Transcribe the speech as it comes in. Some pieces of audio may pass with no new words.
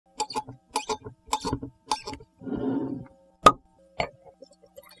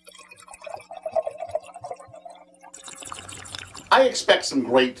I expect some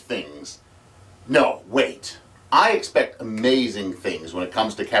great things. No, wait. I expect amazing things when it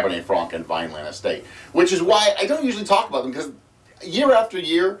comes to Cabernet Franc and Vineland Estate, which is why I don't usually talk about them, because year after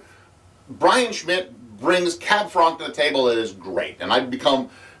year, Brian Schmidt brings Cab Franc to the table that is great, and I would become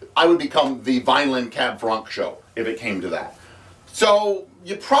the Vineland Cab Franc show if it came to that. So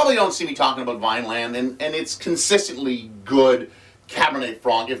you probably don't see me talking about Vineland, and it's consistently good Cabernet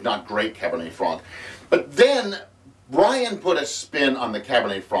Franc, if not great Cabernet Franc. But then Brian put a spin on the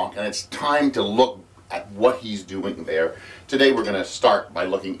Cabernet Franc, and it's time to look at what he's doing there. Today we're going to start by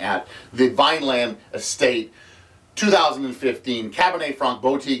looking at the Vineland Estate 2015 Cabernet Franc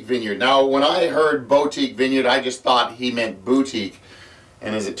Bo-Teek Vineyard. Now, when I heard Bo-Teek Vineyard, I just thought he meant boutique,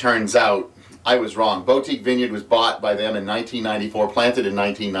 and as it turns out, I was wrong. Bo-Teek Vineyard was bought by them in 1994, planted in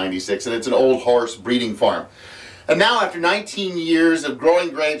 1996, and it's an old horse breeding farm. And now, after 19 years of growing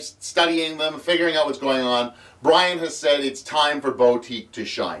grapes, studying them, figuring out what's going on, Brian has said it's time for Bo-Teek to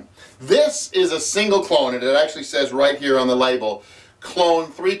shine. This is a single clone, and it actually says right here on the label, Clone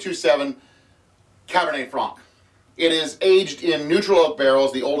 327 Cabernet Franc. It is aged in neutral oak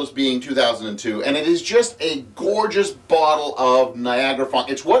barrels, the oldest being 2002, and it is just a gorgeous bottle of Niagara Franc.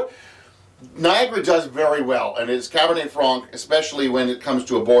 It's what Niagara does very well, and it's Cabernet Franc, especially when it comes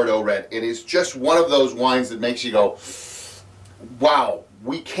to a Bordeaux red. It is just one of those wines that makes you go, wow,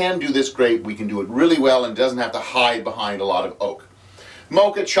 we can do this great, we can do it really well, and doesn't have to hide behind a lot of oak.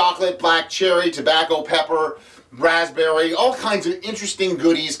 Mocha, chocolate, black cherry, tobacco, pepper, raspberry, all kinds of interesting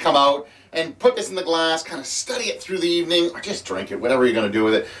goodies come out, and put this in the glass, kind of study it through the evening, or just drink it, whatever you're going to do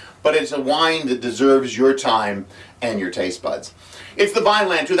with it. But it's a wine that deserves your time and your taste buds. It's the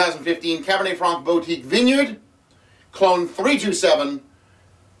Vineland 2015 Cabernet Franc Bo-Teek Vineyard, Clone 327.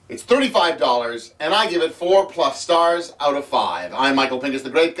 It's $35, and I give it 4+ stars out of 5. I'm Michael Pinkus, the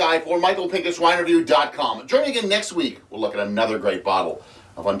Grape Guy, for MichaelPinkusWineReview.com. Join me again next week. We'll look at another great bottle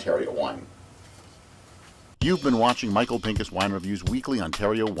of Ontario wine. You've been watching Michael Pinkus Wine Review's weekly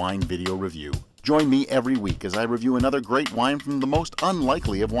Ontario wine video review. Join me every week as I review another great wine from the most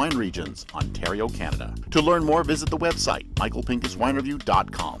unlikely of wine regions, Ontario, Canada. To learn more, visit the website,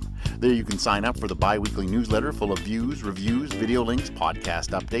 MichaelPinkusWineReview.com. There you can sign up for the bi-weekly newsletter full of views, reviews, video links, podcast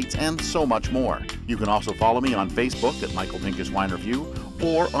updates, and so much more. You can also follow me on Facebook at Michael Pinkus Wine Review,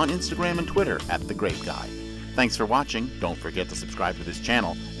 or on Instagram and Twitter at The Grape Guy. Thanks for watching. Don't forget to subscribe to this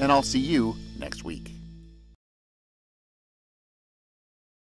channel, and I'll see you next week.